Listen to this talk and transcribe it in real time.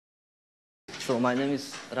So my name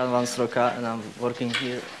is Radovan Sroka, and I'm working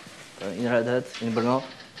here in Red Hat in Brno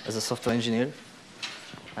as a software engineer.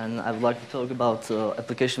 And I would like to talk about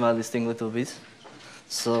application whitelisting a little bit.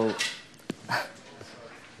 So,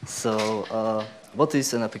 what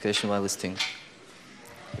is an application whitelisting?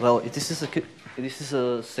 Well, it is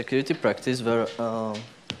a security practice where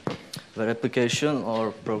application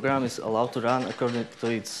or program is allowed to run according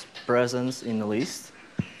to its presence in a list,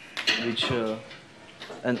 which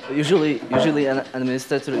and usually an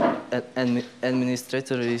administrator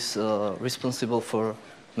is responsible for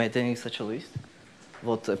maintaining such a list.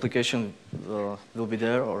 What application will be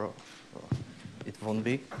there or it won't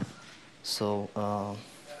be. So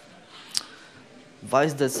why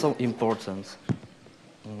is that so important?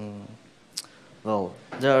 Well,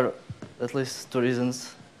 there are at least two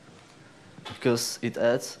reasons. Because it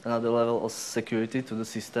adds another level of security to the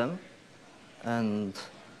system, and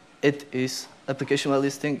it is application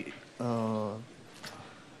whitelisting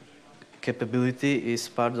capability is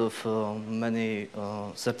part of many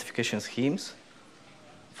certification schemes.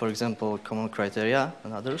 For example, common criteria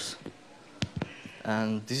and others.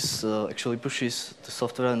 And this actually pushes the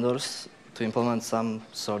software vendors to implement some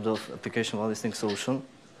sort of application whitelisting solution.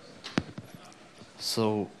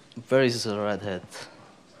 So where is Red Hat?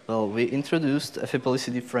 Well, we introduced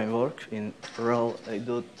FAPLCD framework in RHEL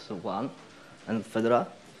 8.1 and Fedora,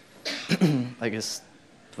 I guess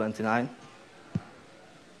 29.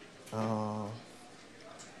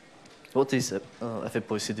 What is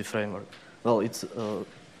FAPLCD framework? Well, it's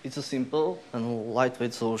a simple and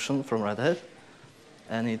lightweight solution from Red Hat,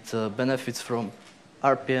 and it benefits from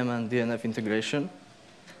RPM and DNF integration,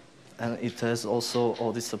 and it has also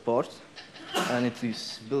audit support. And it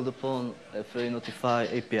is built upon FA-Notify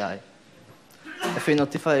API.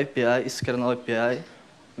 FA-Notify API is kernel API,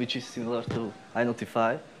 which is similar to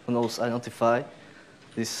iNotify. Who knows iNotify?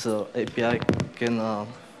 This API can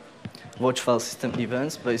watch file system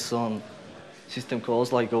events based on system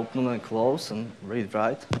calls like open and close and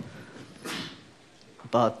read-write.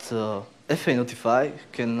 But FA-Notify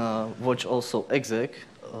can watch also exec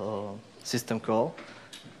system call.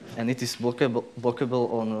 And it is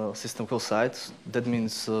blockable on system call side. That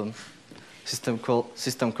means system call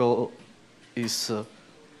is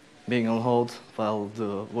being on hold while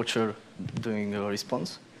the watcher doing a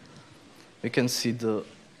response. We can see the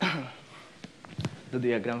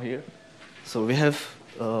diagram here. So we have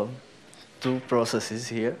two processes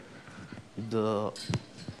here. The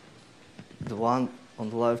one on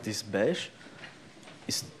the left is bash,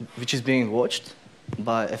 which is being watched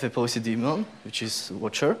by FAPLCD daemon, which is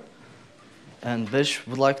watcher, and bash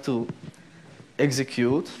would like to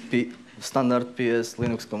execute standard PS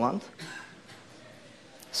Linux command.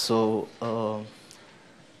 So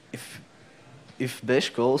if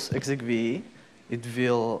bash calls execve, it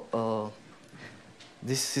will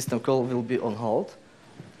this system call will be on hold,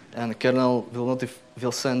 and the kernel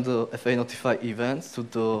will send the FA-Notify event to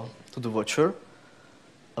the watcher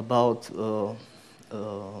about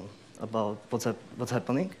what's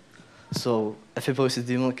happening. So FAPLCD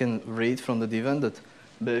daemon can read from the event that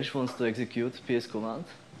bash wants to execute PS command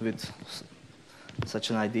with such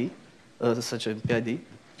an ID, such a PID,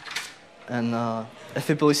 and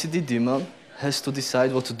FAPLCD daemon has to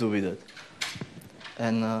decide what to do with it.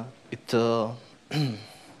 And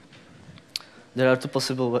there are two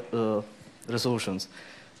possible resolutions.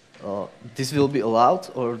 This will be allowed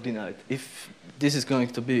or denied. If this is going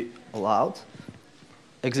to be allowed,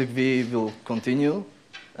 execv will continue,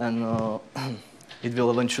 and it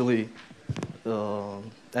will eventually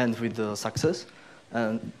end with the success.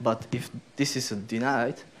 But if this is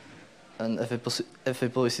denied, and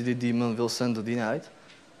FAPLCD daemon will send the denied,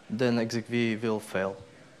 then execv will fail,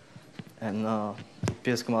 and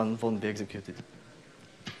PS command won't be executed.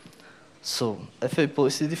 So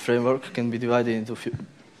FAPLCD framework can be divided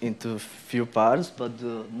into few parts, but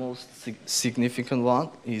the most significant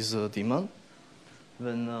one is daemon.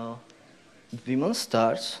 When the daemon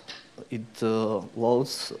starts, it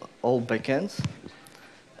loads all backends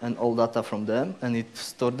and all data from them, and it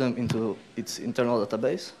stores them into its internal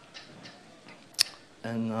database.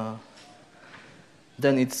 And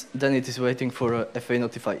then it is waiting for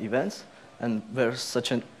FA-Notify events, and where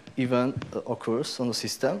such an event occurs on the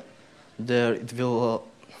system, there it will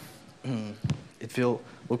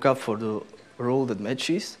look up for the rule that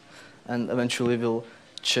matches, and eventually will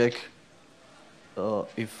check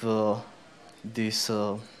if this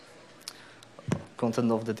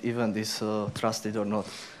content of that event is trusted or not.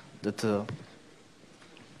 That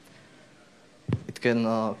it can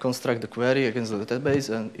construct the query against the database,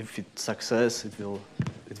 and if it's success,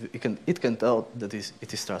 it can tell that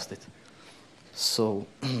it is trusted. So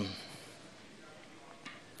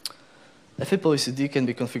FAPOECD can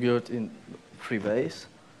be configured in 3 ways.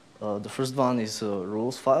 The first one is a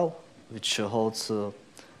rules file, which holds,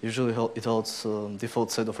 usually it holds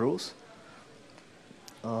default set of rules.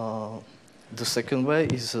 The second way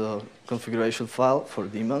is a configuration file for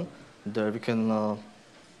daemon. There we can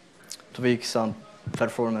tweak some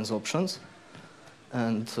performance options.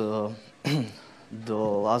 And the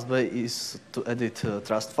last way is to edit a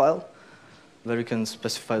trust file, where you can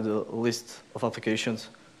specify the list of applications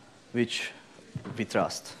which we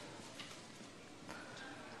trust.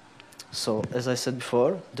 So, as I said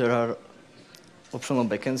before, there are optional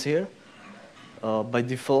backends here. By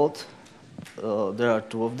default, there are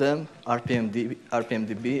 2 of them,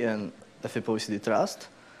 RPMDB and FAPOECD Trust.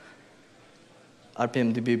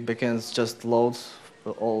 RPMDB backends just loads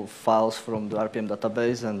all files from the RPM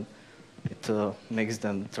database and it makes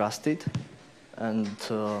them trusted. And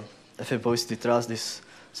FAPOECD Trust is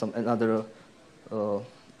another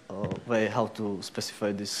way how to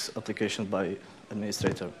specify this application by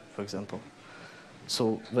administrator, for example.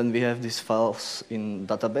 So when we have these files in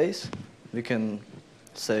database, we can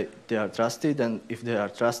say they are trusted, and if they are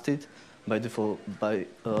trusted, by default,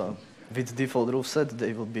 with default rule set,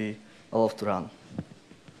 they will be allowed to run.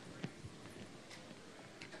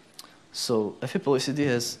 So FAPOECD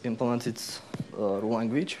has implemented rule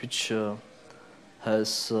language, which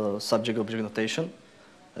has subject-object notation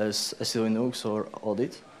as SE Linux or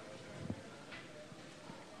audit.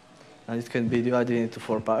 And it can be divided into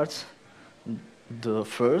 4 parts. The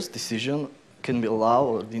first decision can be allow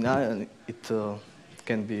or deny, and it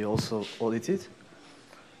can be also audited.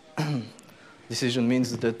 Decision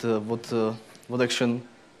means that what action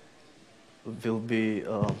will be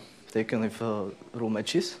taken if a rule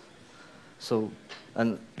matches. So,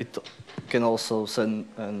 and it can also send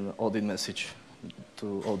an audit message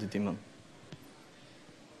to audit daemon.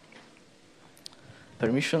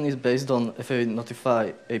 Permission is based on FA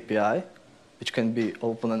notify API, which can be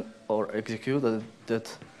open or executed.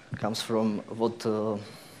 That comes from what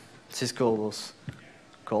syscall was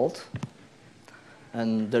called.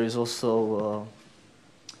 And there is also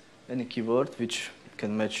any keyword which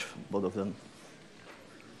can match both of them.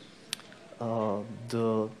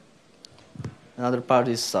 Another part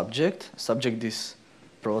is subject. Subject is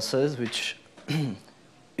process which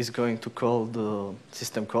is going to call the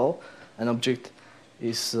system call. An object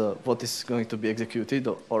is what is going to be executed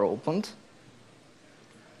or opened.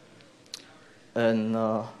 And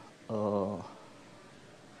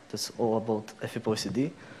that's all about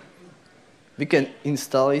FAPOECD. We can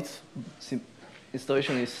install it.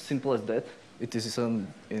 Installation is simple as that. It is in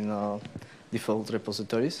default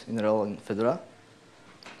repositories in RHEL and Fedora.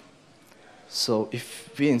 So if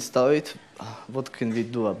we install it, what can we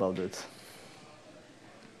do about it?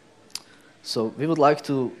 So we would like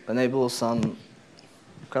to enable some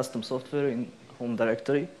custom software in home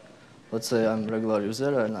directory. Let's say I'm a regular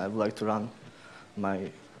user and I would like to run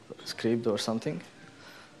my script or something.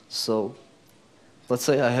 So let's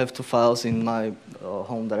say I have 2 files in my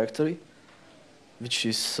home directory, which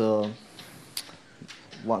is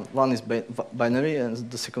one is binary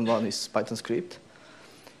and the second one is Python script.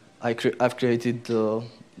 I've created the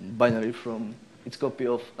binary from its copy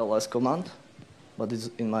of ls command, but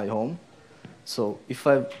it's in my home. So if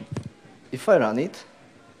I run it,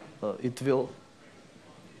 it will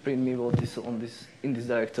print me what is in this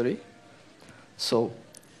directory. So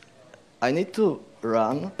I need to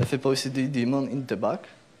run FAPOECD daemon in debug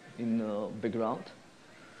in background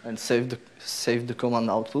and save the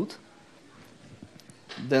command output.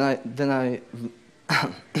 Then I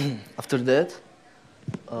after that,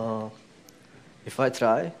 if I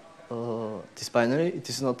try this binary, it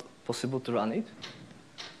is not possible to run it,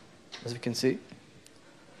 as we can see.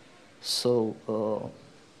 So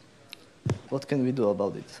what can we do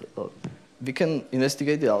about it? We can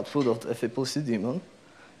investigate the output of the FAPOECD daemon.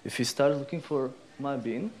 If we start looking for my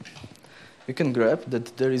bin, we can grab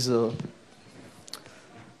that there is a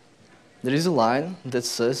line that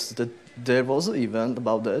says that there was an event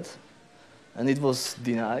about that, and it was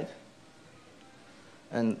denied.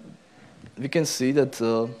 And we can see that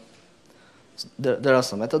there are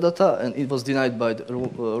some metadata, and it was denied by the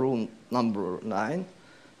rule number 9,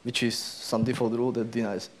 which is some default rule that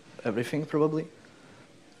denies everything, probably.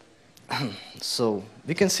 So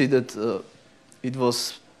we can see that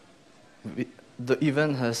the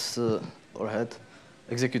event has or had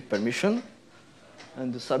execute permission,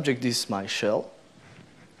 and the subject is my shell,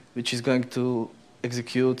 which is going to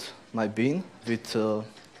execute my bin with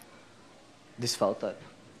this file type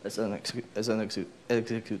as an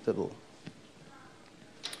executable.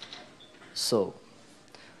 So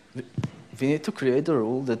we need to create a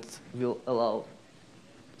rule that will allow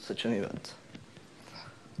such an event.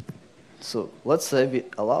 So let's say we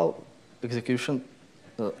allow execution,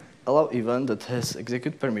 allow event that has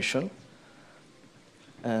execute permission,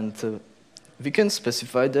 and we can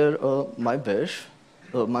specify there my bash,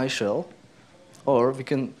 my shell, or we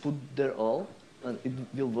can put there all, and it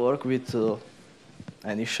will work with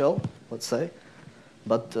any shell, let's say.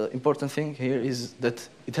 But the important thing here is that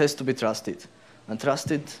it has to be trusted. And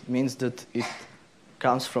trusted means that it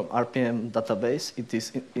comes from RPM database. It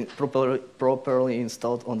is properly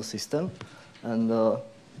installed on the system. And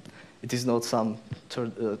it is not some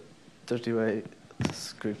 30-way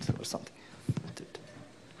script or something.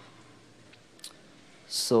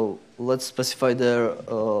 So let's specify their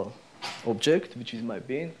object, which is my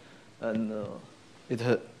bin, and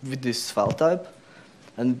with this file type.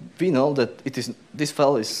 And we know that this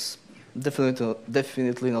file is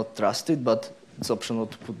definitely not trusted, but it's optional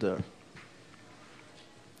to put there.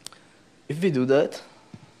 If we do that,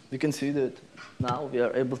 we can see that now we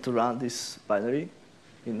are able to run this binary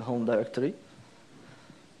in home directory.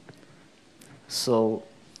 So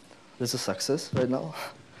that's a success right now.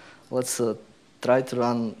 Let's try to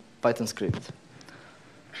run Python script.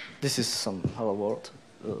 This is some hello world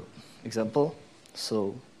example.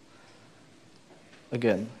 So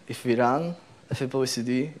again, if we run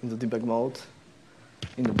Application in the debug mode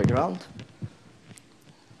in the background,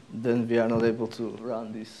 then we are not able to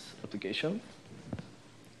run this application.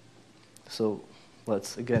 So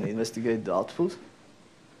let's again investigate the output.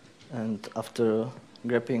 And after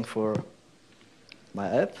grepping for my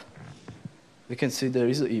app, we can see there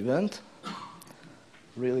is an event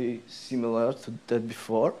really similar to that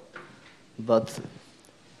before, but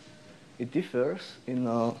it differs in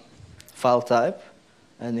a file type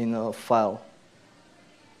and in a file,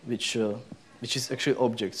 which is actually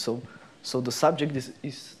object. So the subject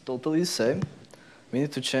is totally the same. We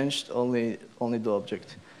need to change only the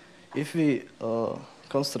object. If we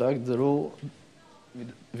construct the rule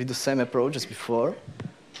with the same approach as before,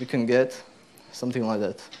 we can get something like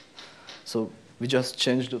that. So we just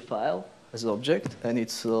change the file as object, and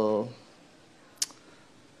it's file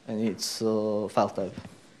type.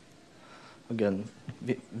 Again,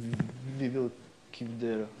 we will keep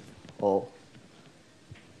there all.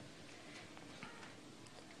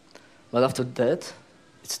 But after that,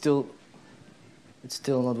 it's still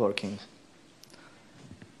not working.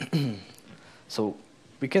 So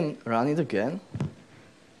we can run it again,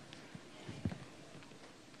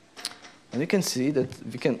 and we can see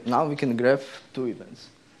that now we can grab two events.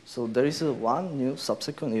 So there is one new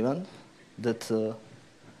subsequent event that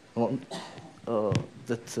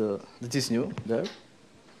that is new there,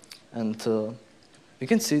 and we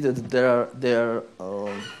can see that there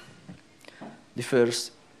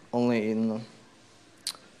differs only in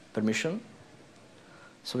permission.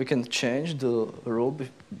 So we can change the rule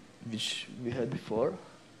which we had before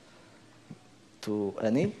to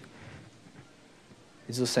any.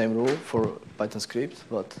 It's the same rule for Python script,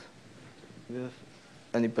 but with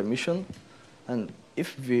any permission. And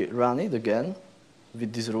if we run it again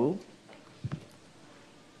with this rule,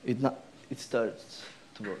 it starts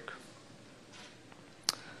to work.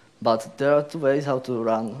 But there are two ways how to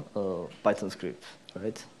run a Python script,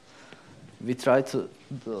 right? We tried the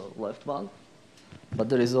left one, but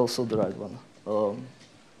there is also the right one.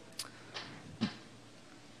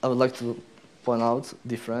 I would like to point out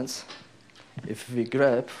difference. If we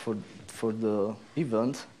grab for the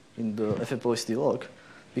event in the FFOST log,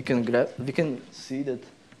 we can see that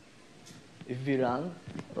if we run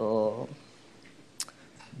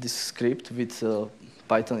this script with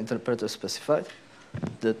Python interpreter specified,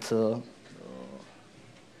 that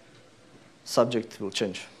subject will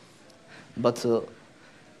change. But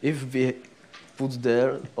if we put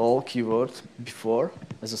there all keywords before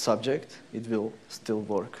as a subject, it will still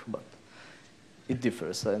work, but it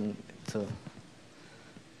differs, and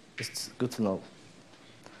it's good to know.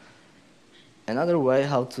 Another way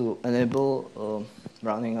how to enable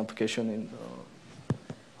running application in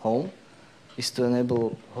home is to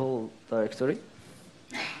enable whole directory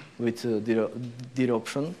with dir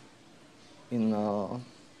option in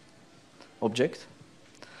object.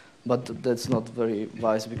 But that's not very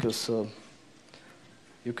wise, because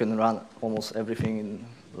you can run almost everything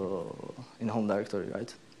in home directory,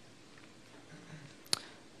 right?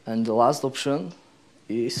 And the last option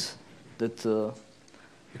is that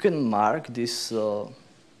you can mark this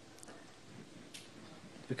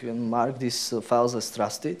files as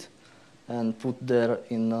trusted and put there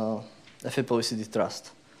in FAPOCD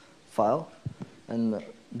trust file, and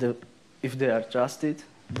if they are trusted,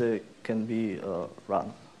 they can be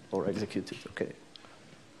run or executed. Okay,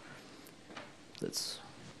 that's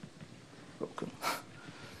broken.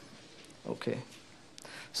 Okay,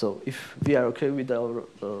 So if we are okay with our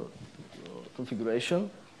configuration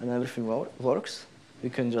and everything works, we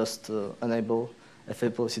can just enable FA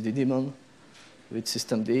policy daemon with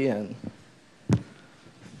systemd, and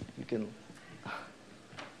we can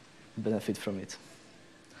benefit from it.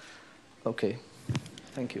 Okay,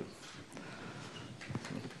 thank you.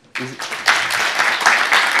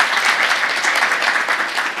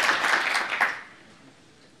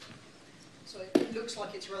 So it looks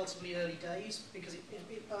like it's relatively early days because it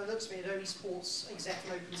looks to me it only supports exec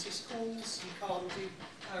and open syscalls. You can't do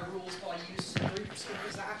rules by use groups.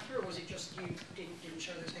 Is that accurate, or was it just you didn't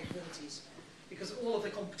show those capabilities? Because all of the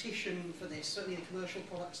competition for this, certainly the commercial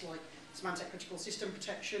products like Symantec Critical System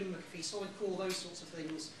Protection, McAfee Solid Core, those sorts of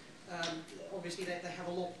things, obviously they have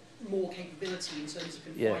a lot more capability in terms of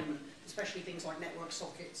confinement, especially things like network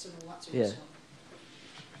sockets and all that sort of stuff.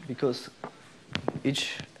 Because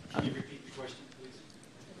each... Can you repeat the question,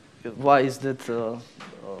 please? Why is that?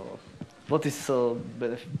 What is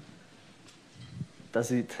benefit?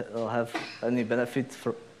 Does it have any benefit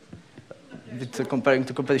for with comparing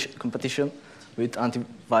to competition with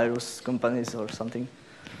antivirus companies or something?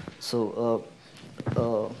 So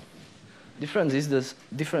difference is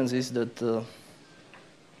that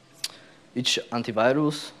each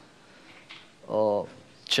antivirus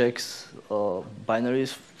checks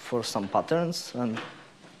binaries for some patterns, and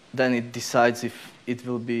then it decides if it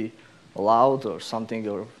will be allowed or something,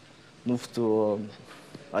 or move to,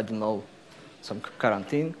 I don't know, some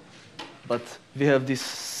quarantine. But we have this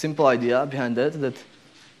simple idea behind that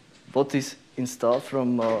what is installed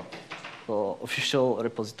from official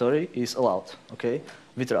repository is allowed, okay?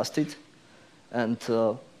 We trust it. And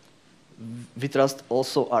we trust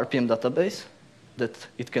also RPM database, that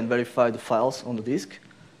it can verify the files on the disk.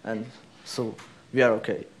 And so we are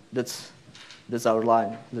okay. That's our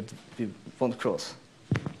line that we won't cross.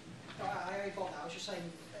 I only got that. I was just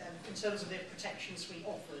saying, in terms of the protection suite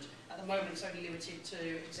offered, at the moment it's only limited to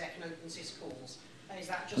exec and open syscalls. Is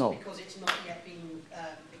that just because it's not yet been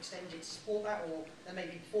extended to support that, or there may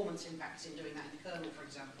be performance impacts in doing that in the kernel, for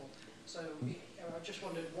example? So I just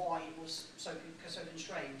wondered why it was so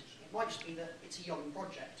constrained. It might just be that it's a young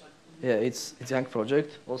project. Yeah, it's a young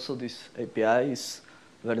project. Also, this API is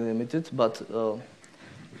very limited, but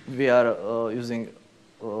we are using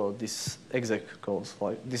these exec calls.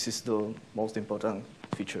 Like, this is the most important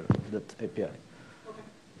feature of that API. Okay.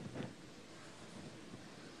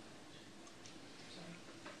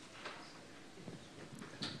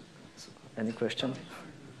 So, any question?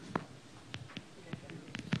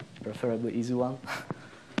 Preferably easy one.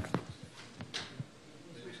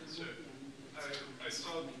 So, I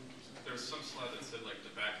saw there was some slide that said like the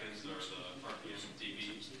backends are the RPM DB.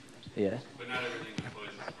 Yeah. But not everything deploys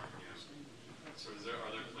as RPM. So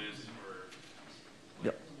are there plans for...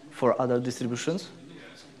 Yeah. For other distributions?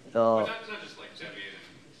 Yes. Not just like Debian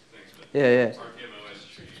and things, but yeah. RPM OS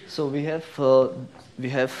trees. So we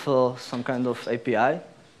have some kind of API,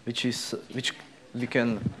 which we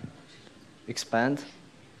can expand.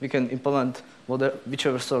 We can implement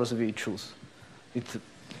whichever source we choose. It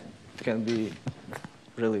can be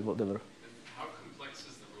really whatever. And how complex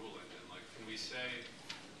is the rule engine? Like, can we say,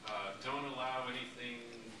 don't allow anything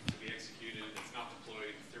to be executed that's not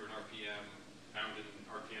deployed through an RPM found in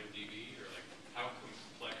RPM DB, or like how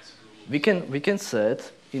complex rules? We can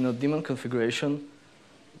set in a daemon configuration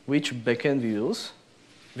which backend we use.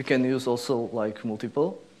 We can use also like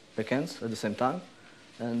multiple backends at the same time,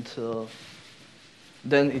 and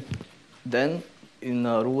then in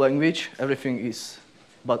a rule language everything is,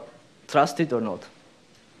 but trust it or not.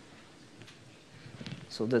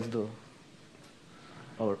 So that's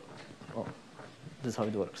that's how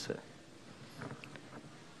it works. Yeah.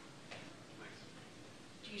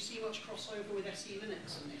 Do you see much crossover with SE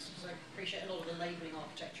Linux in this? Because I appreciate a lot of the labeling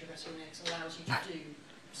architecture of SE Linux allows you to do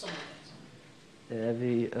some of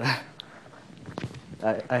it.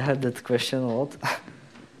 Yeah, I had that question a lot.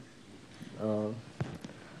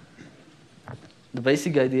 The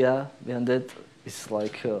basic idea behind that is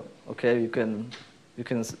like, okay, you can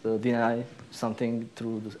deny something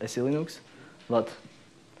through the SE Linux, but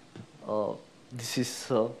this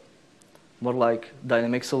is more like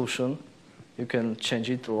dynamic solution. You can change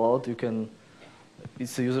it a lot.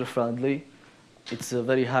 It's user friendly. It's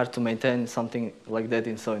very hard to maintain something like that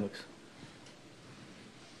in Linux.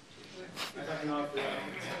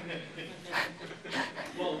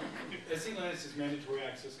 Well, SE Linux is mandatory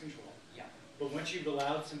access control. Yeah. But once you've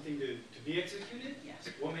allowed something to be executed, Yes.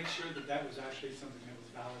 we'll make sure that that was actually something that was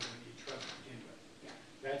valid and you trust to begin with. Yeah.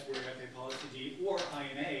 That's where FA policy D or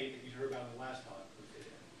INA that you heard about in the last talk would fit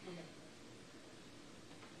in.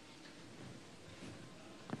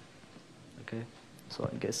 Okay. Okay. So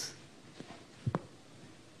I guess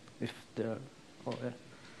if there are, oh yeah.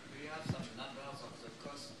 Do you have some numbers of the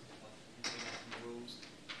cost of implementing rules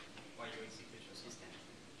while you execute your system?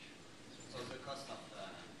 So the cost of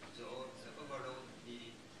the overload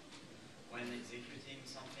needed when executing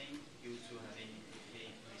something due to having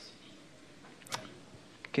a recipe running.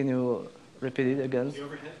 Can you repeat it again? The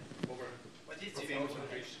overhead? Overhead. What is Of the the overhead?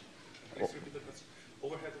 implementation. Please repeat the question.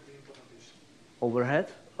 Overhead of the implementation. Overhead?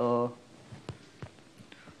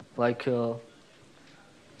 Like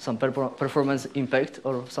some performance impact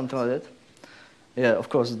or something like that? Yeah, of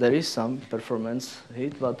course there is some performance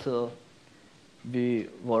hit, but we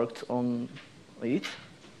worked on it,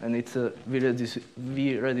 and we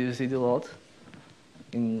reduced it a lot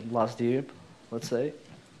in last year, let's say.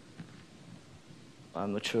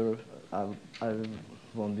 I'm not sure, I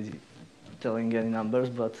won't be telling any numbers,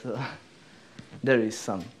 but there is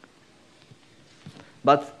some.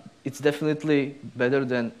 But it's definitely better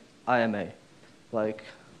than IMA. Like,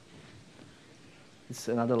 it's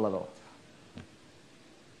another level.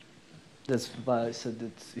 That's why I said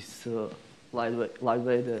that it's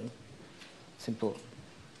lightweight and simple.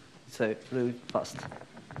 It's really fast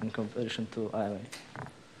in comparison to IMA.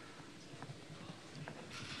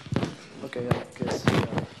 Okay, I guess we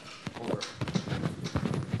are over.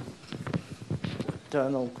 There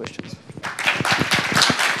are no questions.